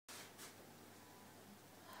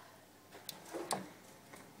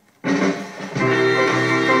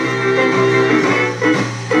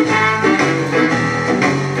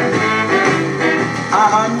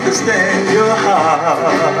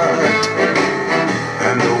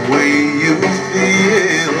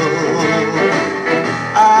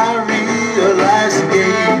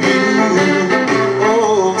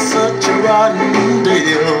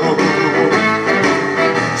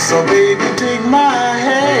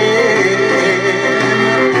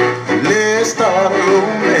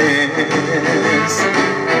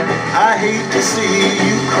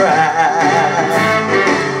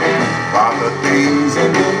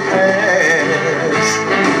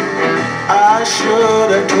I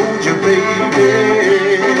should have told you, baby,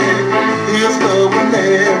 his love will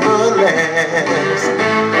never last.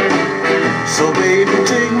 So baby,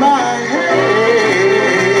 take my hand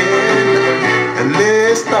and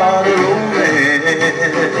let's start a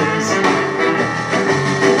romance.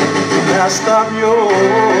 Now stop your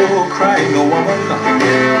crying, woman.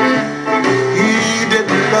 He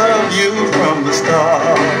didn't love you from the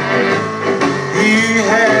start. He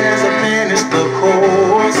hasn't finished the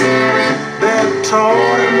course that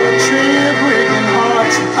taught him a trick of breaking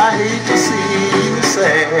hearts. I hate to see you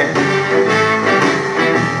sad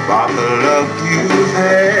about the love you've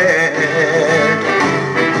had.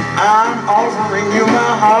 I'm offering you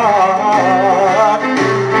my heart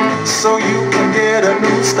so you can get a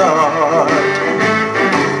new start.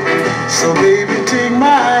 So baby, take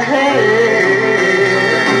my hand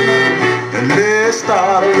and let's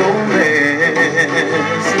start a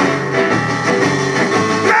romance.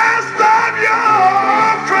 Now stop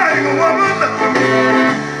your crying, woman.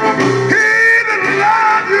 He didn't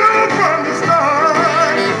love you from the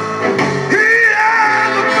start. He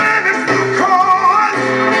hasn't finished the course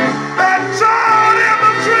that taught him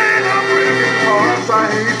a trick of breaking hearts. I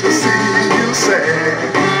hate to see you sad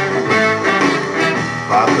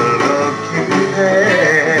about the love you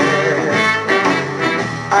had.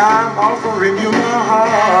 I'm offering you my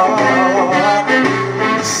heart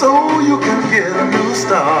so you can get a new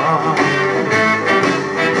start.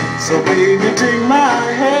 So baby, take my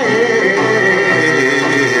hand,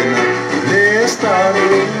 let's start a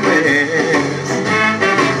romance.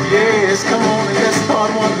 Yes, come on and let's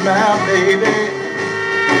start one now, baby.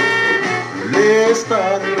 Let's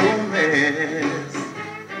start a romance.